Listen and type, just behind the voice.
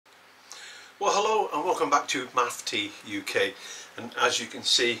Well, hello and welcome back to Maff UK, and as you can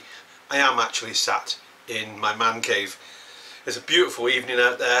see I am actually sat in my man cave. It's a beautiful evening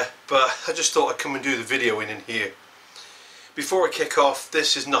out there, but I just thought I'd come and do the video in here. Before I kick off,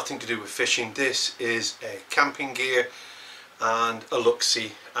 this is nothing to do with fishing. This is a camping gear and a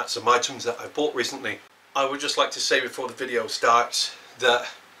look-see at some items that I bought recently. I would just like to say before the video starts that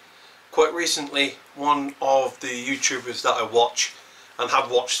quite recently one of the YouTubers that I watch and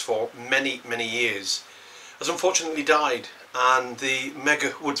have watched for many years has unfortunately died, and the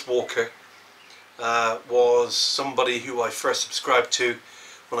Mega Woods Walker was somebody who I first subscribed to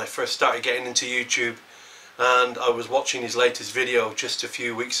when I first started getting into YouTube, and I was watching his latest video just a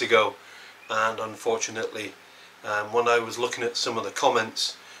few weeks ago, and unfortunately when I was looking at some of the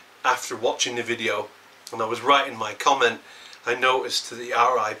comments after watching the video and I was writing my comment, I noticed the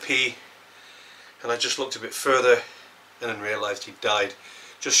RIP, and I just looked a bit further and then realised he died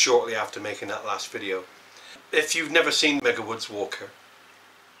just shortly after making that last video. If you've never seen Mega Woods Walker,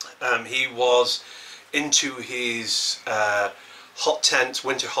 he was into his hot tents,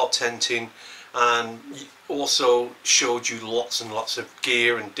 winter hot tenting, and also showed you lots and lots of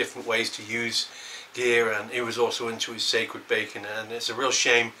gear and different ways to use gear, and he was also into his sacred bacon, and it's a real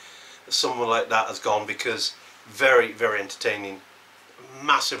shame that someone like that has gone, because very entertaining,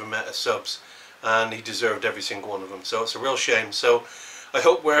 massive amount of subs, and he deserved every single one of them, so it's a real shame. So I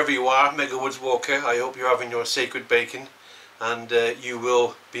hope wherever you are, Mega Woods Walker, I hope you're having your sacred bacon, and you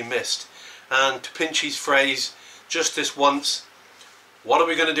will be missed. And to pinch his phrase, just this once, what are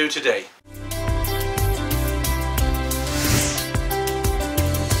we going to do today?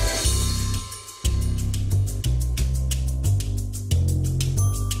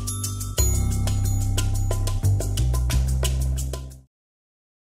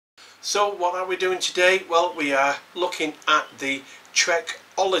 So what are we doing today? Well, we are looking at the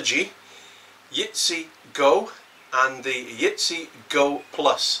Trekology Yitzy Go and the Yitzy Go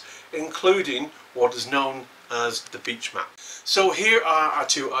Plus, including what is known as the beach mat. So here are our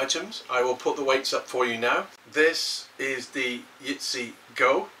two items. I will put the weights up for you now. This is the Yitzy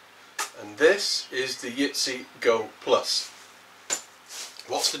Go and this is the Yitzy Go Plus.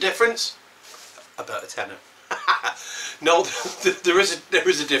 What's the difference? About a tenner. No, there is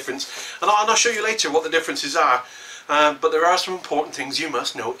a difference, and I'll show you later what the differences are, but there are some important things you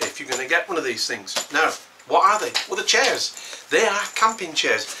must know if you're going to get one of these things. Now, what are they? Well, the chairs. They are camping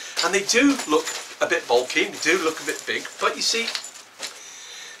chairs, and they do look a bit bulky, they do look a bit big, but you see,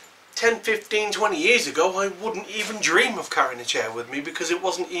 10, 15, 20 years ago I wouldn't even dream of carrying a chair with me, because it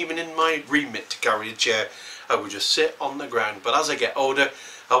wasn't even in my remit to carry a chair. I would just sit on the ground. But as I get older,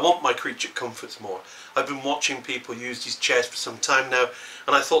 I want my creature comforts more. I've been watching people use these chairs for some time now,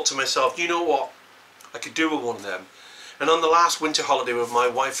 and I thought to myself, you know what, I could do with one of them. And on the last winter holiday with my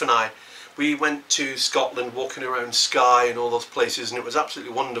wife and I, we went to Scotland, walking around Skye and all those places, and it was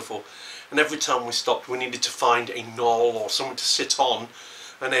absolutely wonderful. And every time we stopped, we needed to find a knoll or something to sit on,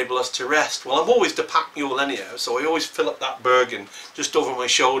 enable us to rest. Well, I'm always the pack mule anyhow, so I always fill up that Bergen just over my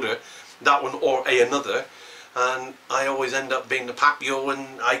shoulder, that one or another, and I always end up being the pack mule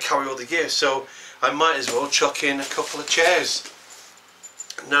and I carry all the gear, so I might as well chuck in a couple of chairs.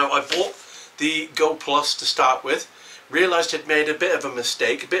 Now, I bought the Go Plus to start with, realised I'd made a bit of a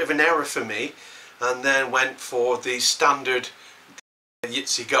mistake, a bit of an error for me, and then went for the standard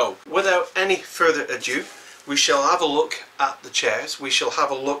Yitzy Go. Without any further ado, we shall have a look at the chairs, we shall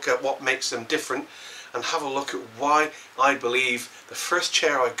have a look at what makes them different, and have a look at why I believe the first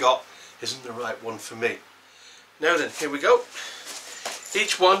chair I got isn't the right one for me. Now then, here we go.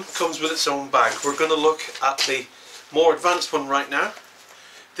 Each one comes with its own bag. We're going to look at the more advanced one right now.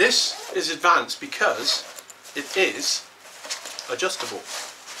 This is advanced because it is adjustable,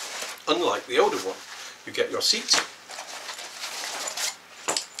 unlike the older one. You get your seat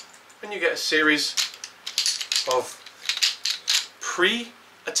and you get a series of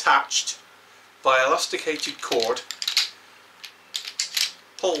pre-attached by elasticated cord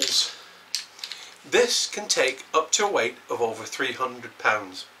poles. This can take up to a weight of over 300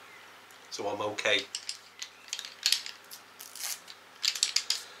 pounds, so I'm okay.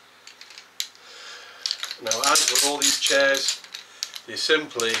 Now, as with all these chairs, you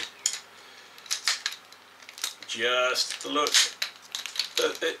simply just look.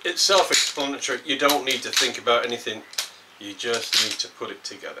 It's self-explanatory. You don't need to think about anything. You just need to put it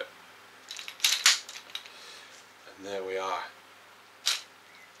together. And there we are.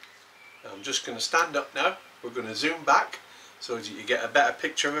 I'm just going to stand up now. We're going to zoom back so that you get a better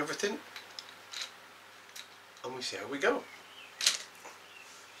picture of everything, and we see how we go.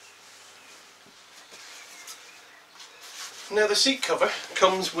 Now the seat cover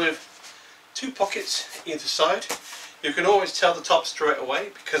comes with 2 pockets either side. You can always tell the top straight away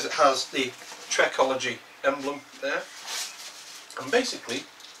because it has the Trekology emblem there. And basically,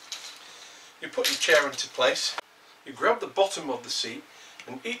 you put your chair into place, you grab the bottom of the seat,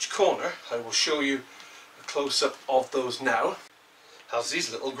 and each corner, I will show you a close-up of those now, has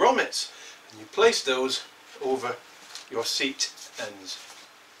these little grommets, and you place those over your seat ends.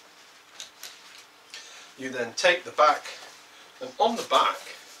 You then take the back, and on the back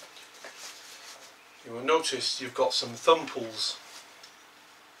you will notice you've got some thumb pulls,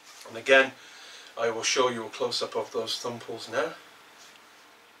 and again I will show you a close-up of those thumb pulls now.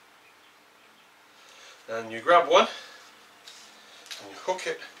 And you grab one and you hook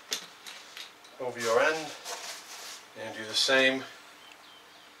it over your end and do the same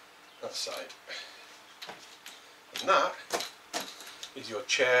that side, and that is your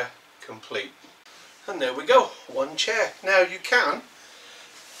chair complete. And there we go, one chair. Now you can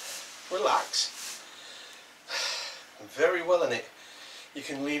relax very well in it. You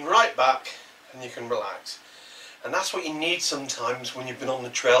can lean right back and you can relax, and that's what you need sometimes when you've been on the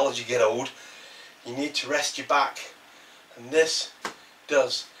trail. As you get old, you need to rest your back, and this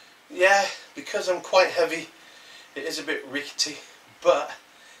does. Yeah, because I'm quite heavy, it is a bit rickety, but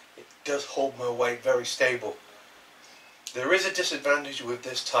it does hold my weight very stable. There is a disadvantage with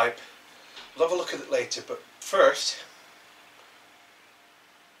this type. We'll have a look at it later, but first,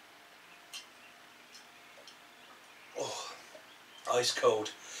 oh, ice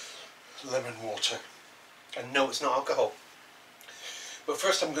cold lemon water. And no, it's not alcohol. But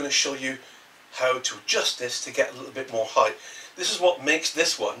first I'm going to show you how to adjust this to get a little bit more height. This is what makes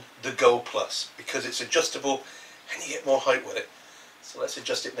this one the Go Plus, because it's adjustable and you get more height with it. So let's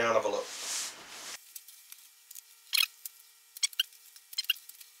adjust it now and have a look.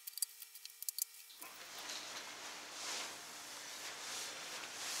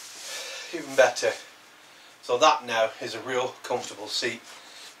 Even better. So that now is a real comfortable seat.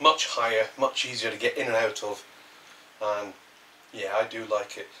 Much higher, much easier to get in and out of. And yeah, I do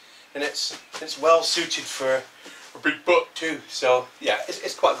like it. And it's well suited for a big butt too. So yeah,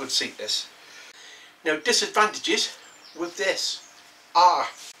 it's quite a good seat, this. Now, disadvantages with this are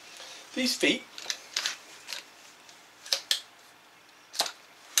these feet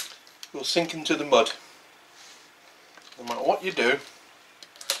will sink into the mud. No matter what you do,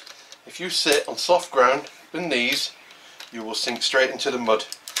 if you sit on soft ground with these, you will sink straight into the mud,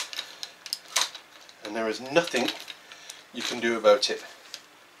 and there is nothing you can do about it.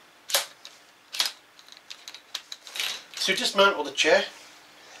 So dismantle the chair.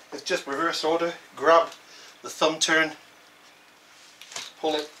 It's just reverse order. Grab the thumb turn,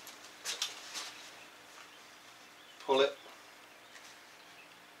 pull it, pull it,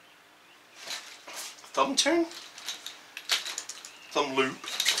 thumb turn, thumb loop,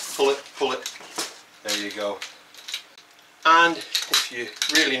 pull it, pull it. There you go. And if you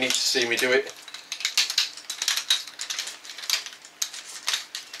really need to see me do it,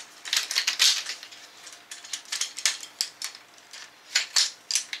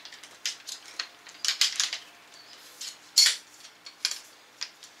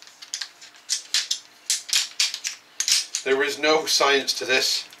 there is no science to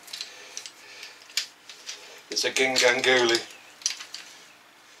this. It's a ginganguli.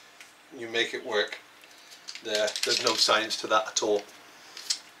 You make it work. There's no science to that at all.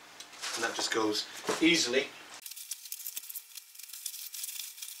 And that just goes easily.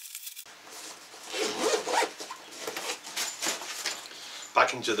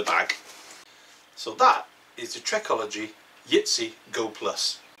 Back into the bag. So that is the Trekology Yitzi Go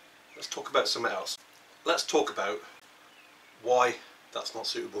Plus. Let's talk about something else. Let's talk about why that's not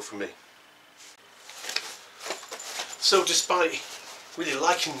suitable for me. So despite really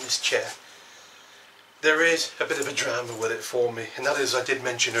liking this chair, there is a bit of a drama with it for me, and that is, I did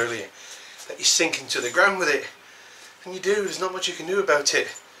mention earlier, that you sink into the ground with it, and you do. There's not much you can do about it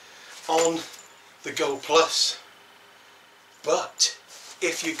on the Go Plus. But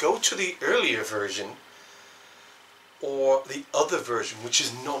if you go to the earlier version or the other version, which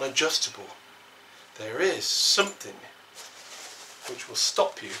is non-adjustable, there is something which will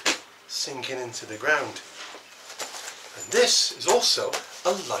stop you sinking into the ground. And this is also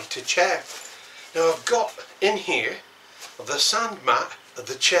a lighter chair. Now I've got in here the sand mat of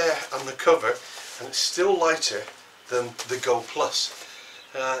the chair and the cover, and it's still lighter than the Go Plus.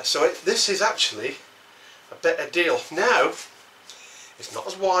 This is actually a better deal. Now, it's not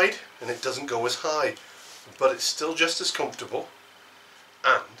as wide and it doesn't go as high, but it's still just as comfortable,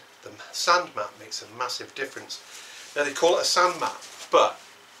 and the sand mat makes a massive difference. Now they call it a sand mat, but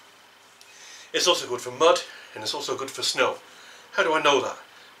it's also good for mud and it's also good for snow. How do I know that?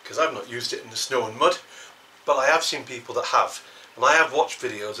 because I've not used it in the snow and mud, but I have seen people that have, and I have watched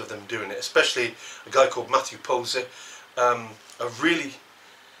videos of them doing it, especially a guy called Matthew Poser, a really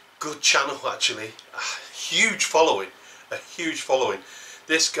good channel actually, a huge following.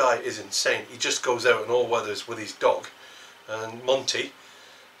 This guy is insane. He just goes out in all weathers with his dog and Monty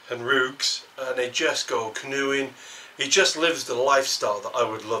and Roogs, and they just go canoeing. He just lives the lifestyle that I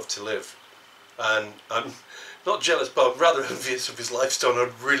would love to live, and I'm not jealous, but I'm rather envious of his lifestyle, and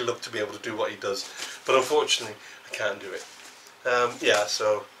I'd really love to be able to do what he does, but unfortunately I can't do it. Yeah,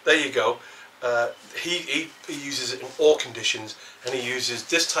 so there you go. He uses it in all conditions, and he uses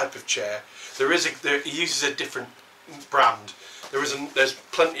this type of chair. He uses a different brand. There's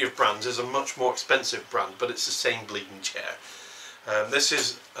plenty of brands. There's a much more expensive brand, but it's the same bleeding chair. This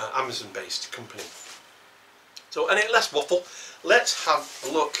is an Amazon-based company. So any less waffle, let's have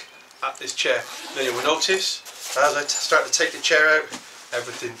a look at this chair. Now you will notice, as I start to take the chair out,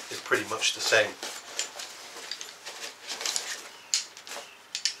 everything is pretty much the same.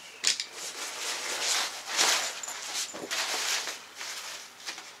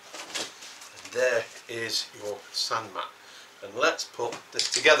 And there is your sand mat. And let's put this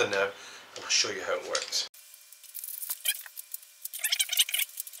together now, and I'll show you how it works.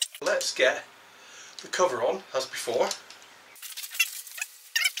 Let's get the cover on as before.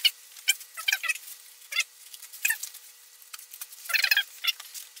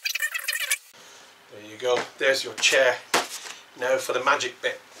 There you go, there's your chair. Now for the magic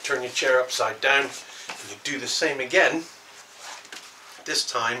bit, turn your chair upside down, and you do the same again, this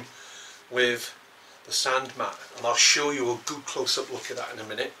time with the sand mat, and I'll show you a good close-up look at that in a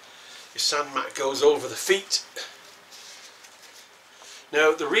minute. Your sand mat goes over the feet.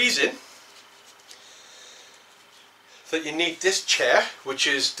 Now the reason that you need this chair, which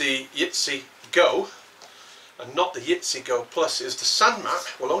is the Yitzi Go and not the Yitzi Go Plus, is the sand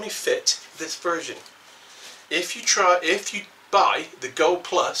mat will only fit this version. If you buy the Go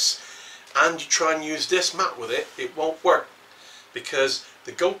Plus and you try and use this mat with it, it won't work, because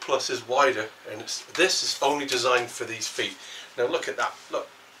the Go Plus is wider, and this is only designed for these feet. Now look at that, look.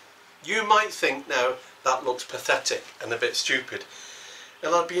 You might think now that looks pathetic and a bit stupid,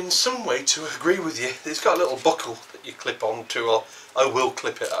 and I'd be in some way to agree with you. It's got a little buckle that you clip on to, or I will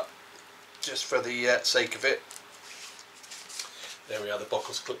clip it up just for the sake of it. There we are, the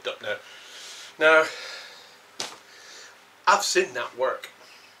buckle's clipped up now. Now, I've seen that work.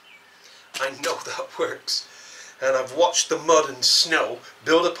 I know that works. And I've watched the mud and snow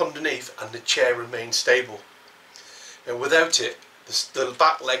build up underneath, and the chair remains stable. And without it, the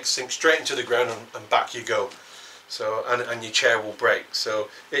back legs sink straight into the ground, and back you go. So, and your chair will break. So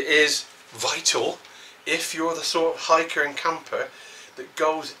it is vital, if you're the sort of hiker and camper that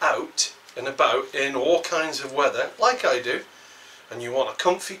goes out and about in all kinds of weather, like I do, and you want a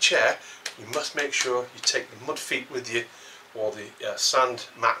comfy chair, you must make sure you take the mud feet with you, or the sand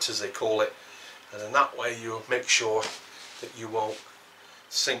mats as they call it, and in that way you'll make sure that you won't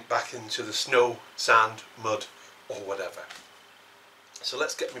sink back into the snow, sand, mud or whatever. So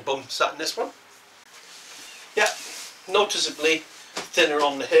let's get my bum sat in this one. Yeah, noticeably thinner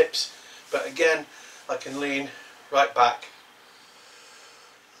on the hips, but again I can lean right back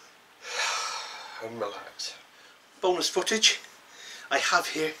and relax. Bonus footage, I have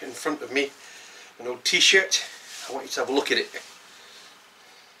here in front of me an old t-shirt. I want you to have a look at it.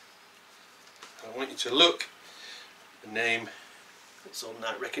 I want you to look at the name that's on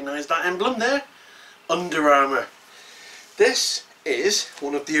that. Recognise that emblem there? Under Armour. This is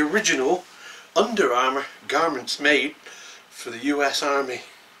one of the original Under Armour garments made for the US Army.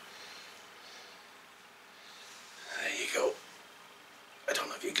 There you go. I don't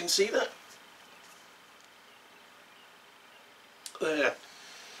know if you can see that. There.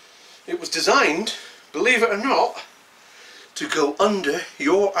 It was designed, believe it or not, to go under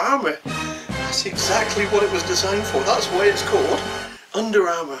your armour. That's exactly what it was designed for. That's why it's called Under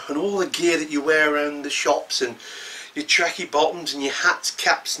Armour. And all the gear that you wear around the shops, and your tracky bottoms and your hats,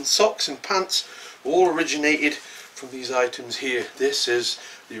 caps and socks and pants, all originated from these items here. This is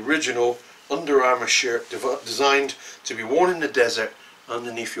the original Under Armour shirt, designed to be worn in the desert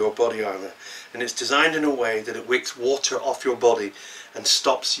underneath your body armour, and it's designed in a way that it wicks water off your body and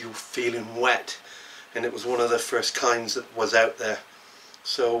stops you feeling wet, and it was one of the first kinds that was out there.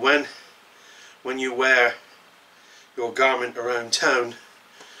 So when you wear your garment around town,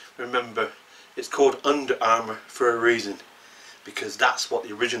 remember it's called Under Armour for a reason, because that's what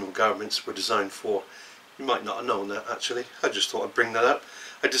the original garments were designed for. You might not have known that actually. I just thought I'd bring that up.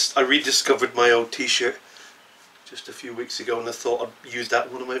 I rediscovered my old t-shirt just a few weeks ago, and I thought I'd use that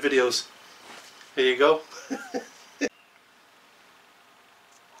in one of my videos. Here you go.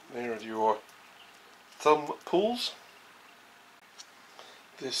 There are your thumb pulls.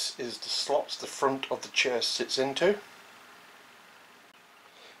 This is the slots the front of the chair sits into.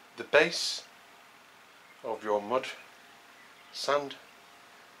 The base of your mud, sand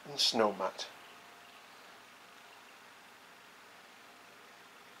and snow mat.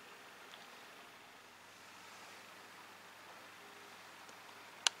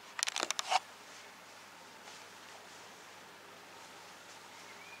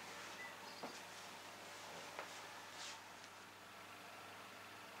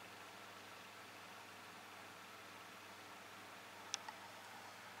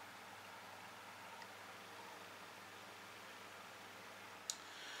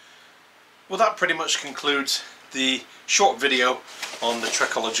 Well, that pretty much concludes the short video on the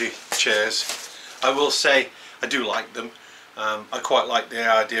Trekology chairs. I will say I do like them. I quite like the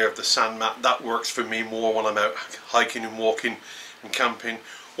idea of the sand mat. That works for me more when I'm out hiking and walking and camping.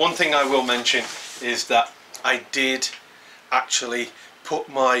 One thing I will mention is that I did actually put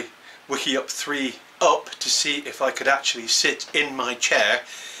my Wiki-Up 3 up to see if I could actually sit in my chair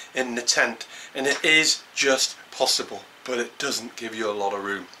in the tent, and it is just possible, but it doesn't give you a lot of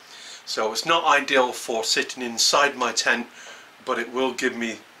room. So it's not ideal for sitting inside my tent, but it will give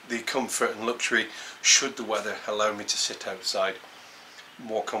me the comfort and luxury should the weather allow me to sit outside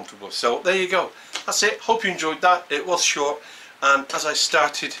more comfortable. So there you go. That's it. Hope you enjoyed that. It was short, and as I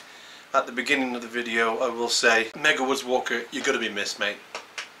started at the beginning of the video, I will say, Mega Woods Walker, you're going to be missed, mate.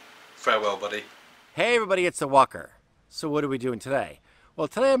 Farewell, buddy. Hey everybody, it's the Walker. So what are we doing today? Well,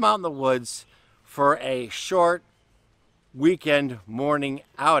 today I'm out in the woods for a short weekend morning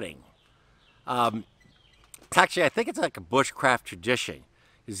outing. Actually, I think it's like a bushcraft tradition.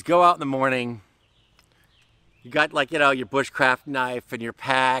 Is go out in the morning, you got, like, you know, your bushcraft knife and your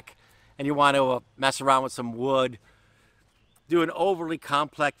pack, and you want to mess around with some wood, do an overly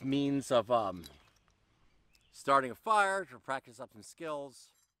complex means of starting a fire to practice up some skills.